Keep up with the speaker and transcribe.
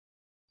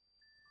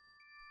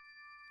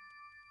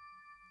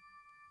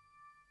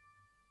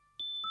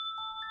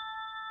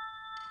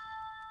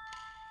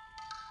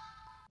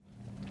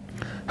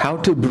How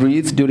to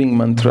breathe during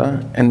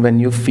mantra, and when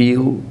you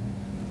feel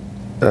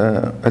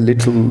a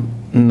little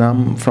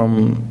numb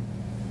from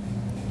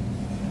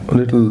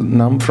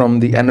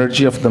the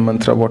energy of the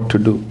mantra, what to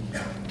do.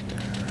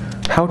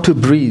 How to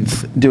breathe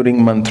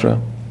during mantra.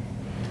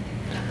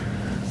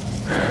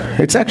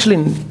 It's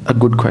actually a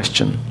good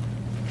question.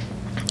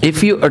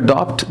 If you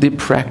adopt the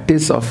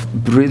practice of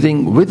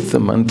breathing with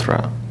the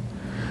mantra,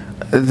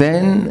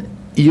 then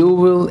you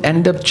will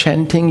end up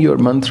chanting your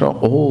mantra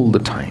all the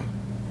time.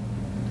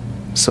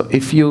 So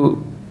if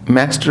you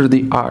master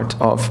the art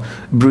of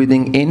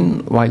breathing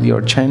in while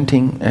you're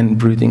chanting and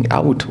breathing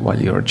out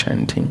while you're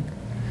chanting,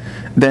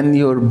 then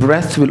your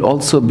breath will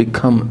also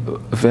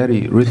become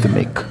very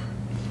rhythmic.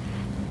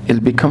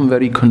 It'll become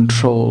very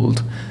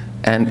controlled.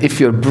 And if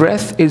your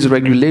breath is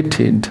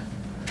regulated,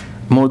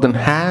 more than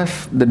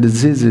half the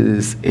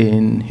diseases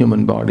in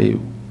human body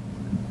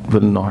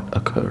will not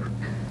occur.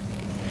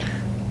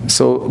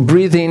 So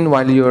breathe in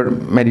while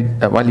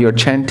you're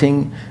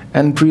chanting,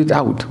 and breathe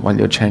out while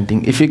you're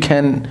chanting. If you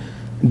can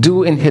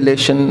do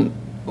inhalation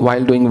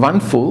while doing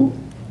one full,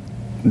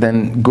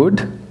 then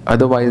good.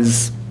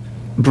 Otherwise,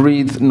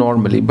 breathe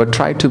normally, but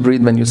try to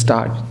breathe when you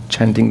start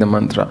chanting the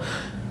mantra.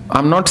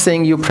 I'm not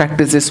saying you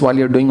practice this while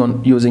you're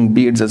using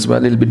beads as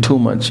well. It'll be too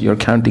much. You're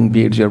counting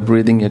beads, you're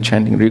breathing, you're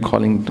chanting,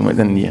 recalling too much.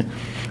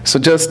 So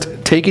just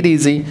take it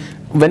easy.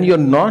 When you're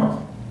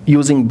not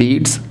using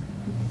beads,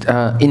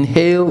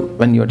 inhale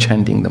when you're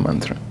chanting the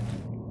mantra.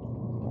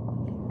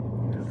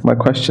 My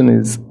question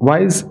is, why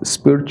is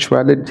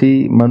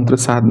spirituality, mantra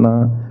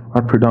sadhana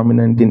are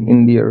predominant in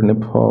India,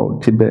 Nepal,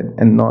 Tibet,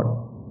 and not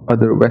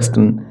other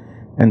Western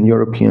and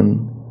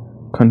European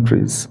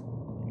countries?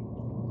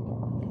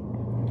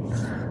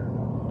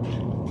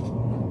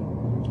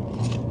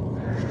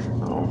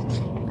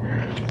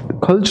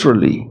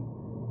 Culturally,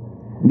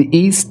 the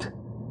East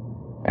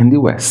and the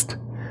West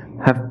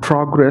have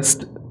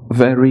progressed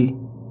very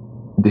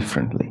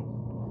differently.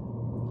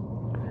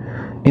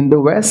 In the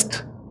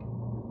West,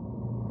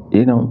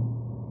 in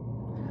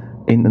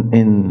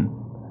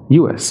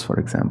US, for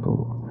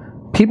example,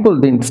 people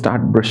didn't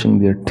start brushing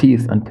their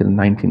teeth until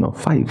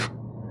 1905.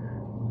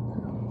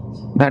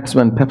 That's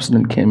when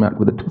Pepsodent came out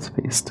with a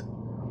toothpaste.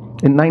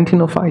 In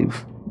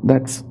 1905,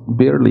 that's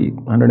barely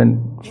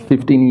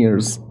 115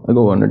 years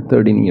ago,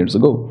 113 years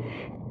ago.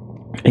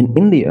 In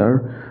India,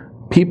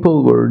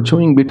 people were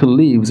chewing betel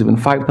leaves even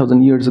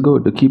 5,000 years ago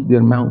to keep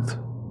their mouth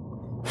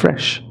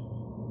fresh.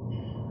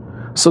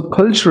 So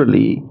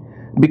culturally,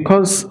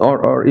 because,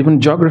 or even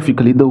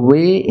geographically, the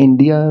way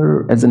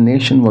India as a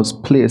nation was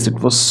placed, it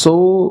was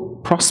so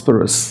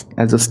prosperous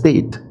as a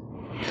state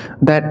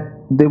that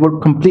they were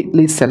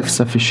completely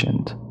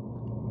self-sufficient.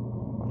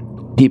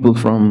 People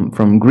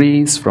from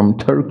Greece, from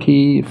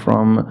Turkey,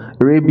 from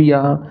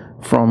Arabia,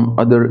 from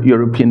other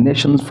European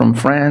nations, from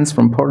France,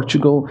 from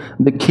Portugal,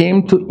 they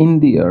came to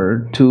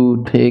India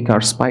to take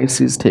our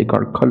spices, take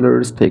our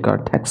colors, take our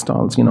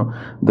textiles,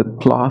 the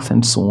cloth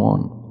and so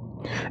on.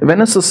 When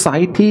a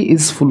society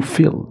is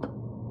fulfilled,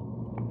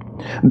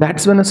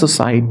 that's when a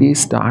society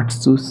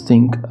starts to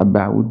think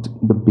about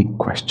the big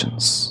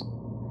questions.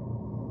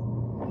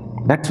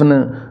 That's when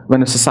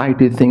a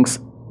society thinks,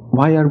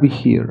 why are we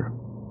here?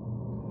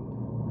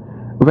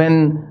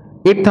 When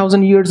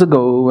 8,000 years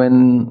ago,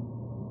 when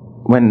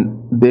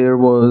there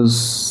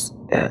was,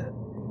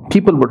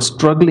 people were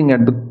struggling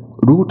at the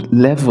root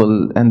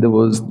level, and there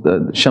was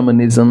the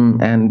shamanism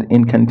and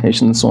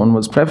incantation and so on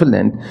was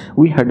prevalent,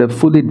 we had a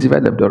fully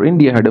developed, or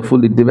India had a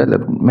fully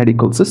developed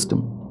medical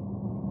system.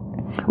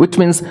 Which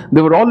means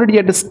they were already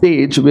at a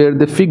stage where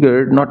they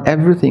figured not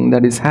everything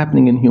that is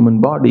happening in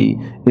human body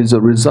is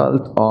a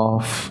result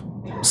of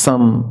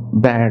some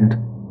bad,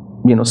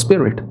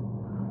 spirit.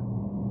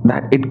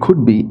 That it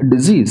could be a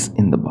disease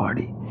in the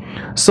body.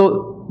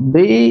 So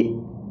they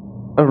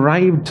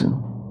arrived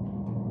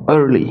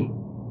early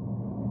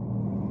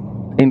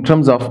in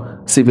terms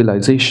of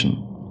civilization,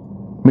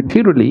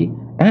 materially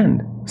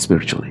and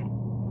spiritually.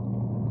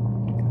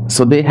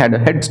 So they had a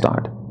head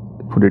start,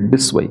 put it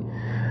this way.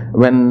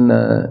 When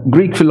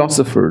Greek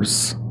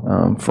philosophers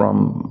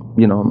from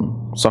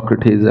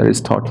Socrates,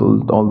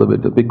 Aristotle, all the way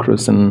to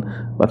Epicurus and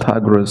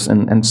Pythagoras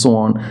and so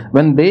on,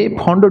 when they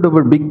pondered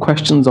over big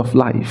questions of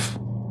life,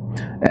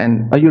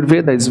 and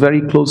Ayurveda is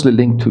very closely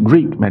linked to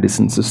Greek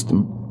medicine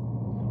system,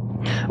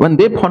 when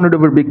they pondered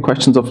over big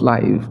questions of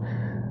life,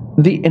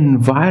 the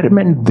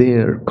environment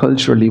there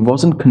culturally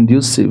wasn't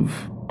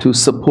conducive to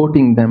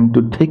supporting them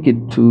to take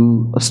it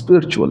to a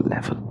spiritual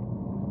level.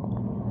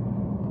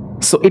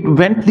 So it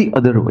went the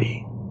other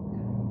way.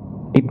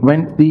 It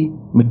went the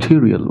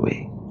material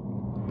way.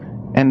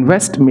 And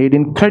West made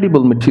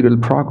incredible material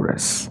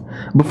progress.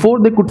 Before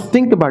they could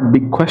think about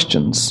big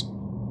questions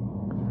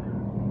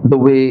the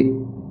way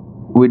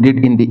we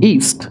did in the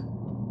East,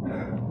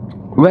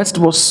 West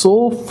was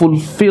so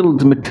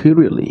fulfilled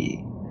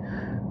materially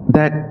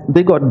that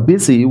they got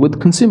busy with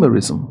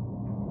consumerism,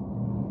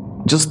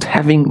 just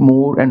having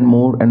more and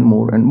more and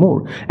more and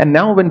more. And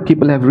now when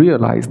people have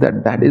realized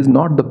that that is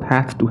not the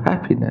path to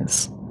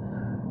happiness,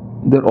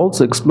 they're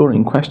also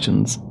exploring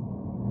questions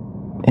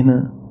in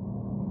a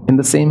in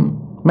the same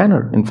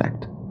manner, in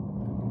fact.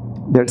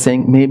 They're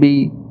saying,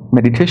 maybe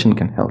meditation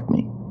can help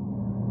me.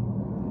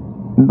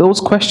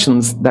 Those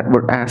questions that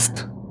were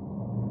asked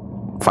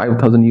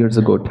 5,000 years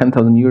ago,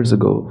 10,000 years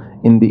ago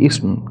in the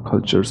Eastern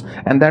cultures.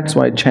 And that's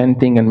why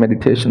chanting and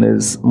meditation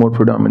is more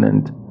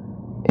predominant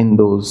in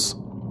those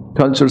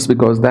cultures,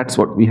 because that's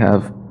what we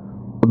have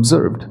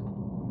observed.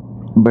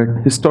 But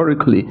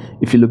historically,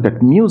 if you look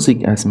at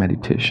music as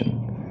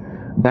meditation,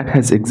 that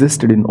has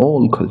existed in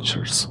all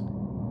cultures.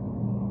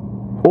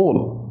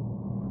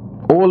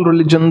 All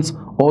religions,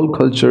 all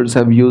cultures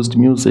have used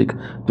music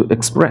to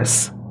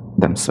express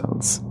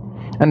themselves.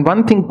 And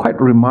one thing quite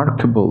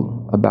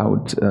remarkable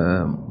about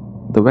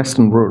the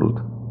Western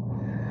world,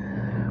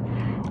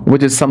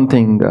 which is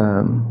something,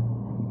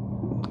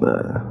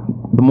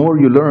 the more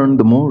you learn,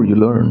 the more you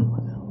learn.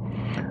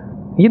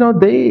 You know,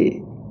 they're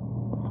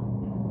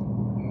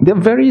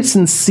very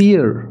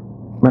sincere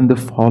when they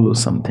follow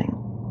something.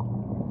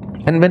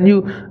 And when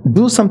you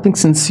do something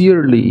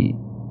sincerely,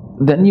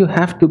 then you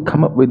have to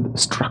come up with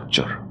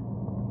structure.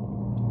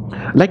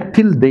 Like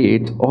till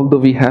date, although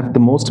we have the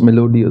most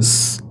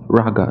melodious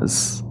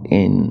ragas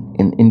in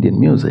Indian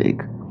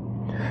music,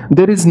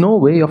 there is no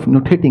way of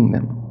notating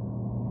them.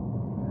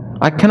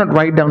 I cannot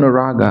write down a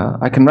raga.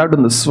 I can write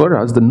down the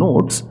swaras, the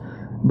notes,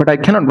 but I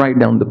cannot write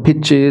down the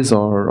pitches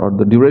or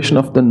the duration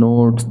of the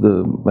notes,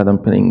 whether I'm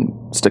playing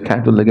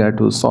staccato,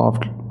 legato,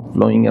 soft,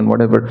 flowing, and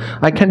whatever.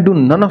 I can do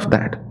none of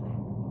that.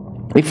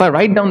 If I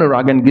write down a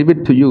raga and give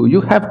it to you,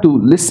 you have to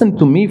listen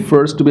to me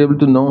first to be able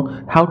to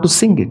know how to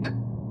sing it.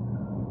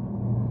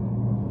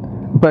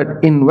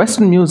 But in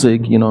Western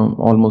music, you know,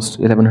 almost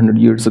 1100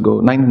 years ago,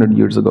 900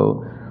 years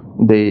ago,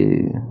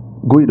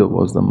 Guido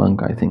was the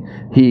monk, I think.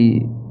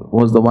 He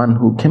was the one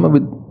who came up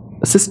with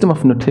a system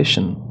of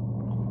notation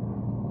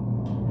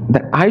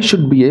that I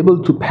should be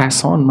able to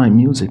pass on my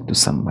music to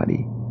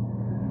somebody.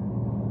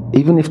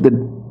 Even if they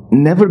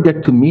never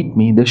get to meet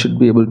me, they should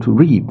be able to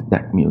read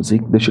that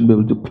music, they should be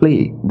able to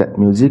play that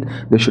music,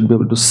 they should be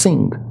able to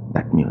sing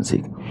that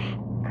music.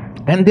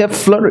 And they have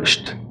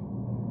flourished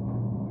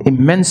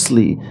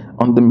immensely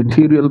on the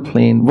material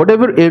plane.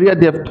 Whatever area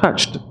they have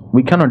touched,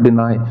 we cannot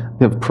deny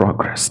they have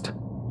progressed,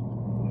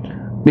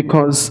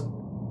 because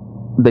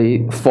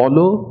they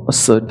follow a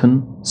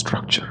certain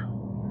structure.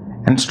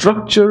 And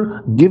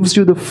structure gives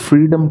you the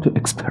freedom to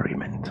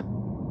experiment.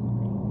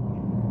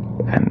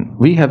 And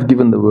we have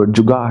given the word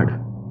jugaad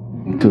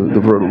to the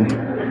world.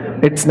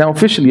 It's now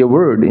officially a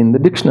word in the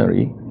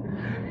dictionary,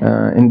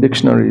 in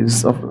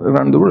dictionaries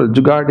around the world.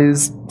 Jugaad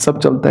is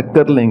sab chalta hai,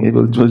 kar lenge. It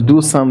will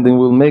do something,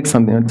 we'll make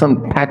something. It's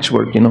some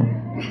patchwork, you know.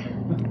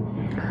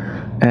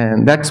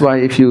 And that's why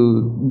if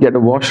you get a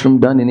washroom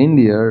done in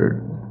India,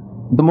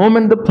 the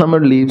moment the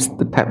plumber leaves,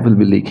 the tap will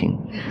be leaking.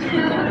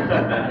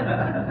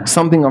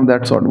 Something of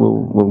that sort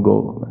will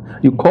go.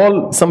 You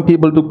call some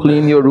people to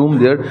clean your room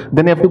there,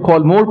 then you have to call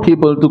more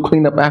people to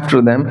clean up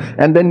after them,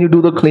 and then you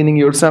do the cleaning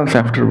yourself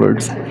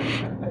afterwards.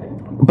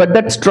 But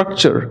that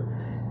structure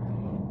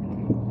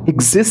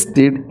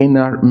existed in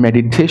our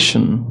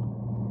meditation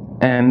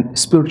and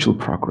spiritual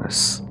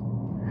progress.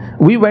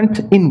 We went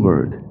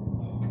inward.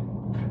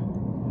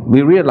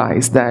 We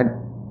realized that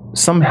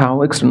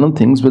somehow external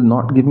things will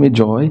not give me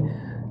joy.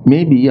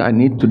 Maybe I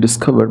need to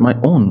discover my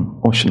own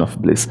ocean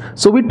of bliss.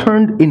 So we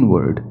turned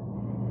inward.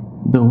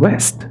 The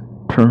West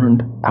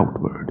turned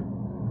outward.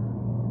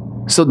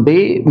 So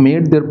they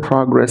made their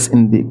progress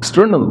in the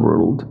external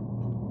world.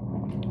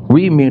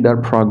 We made our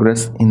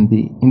progress in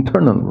the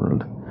internal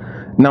world.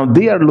 Now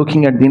they are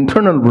looking at the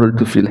internal world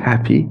to feel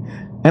happy,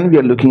 and we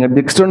are looking at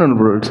the external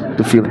world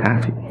to feel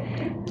happy.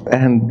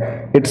 And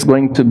it's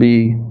going to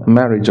be a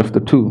marriage of the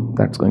two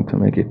that's going to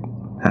make it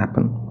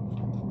happen.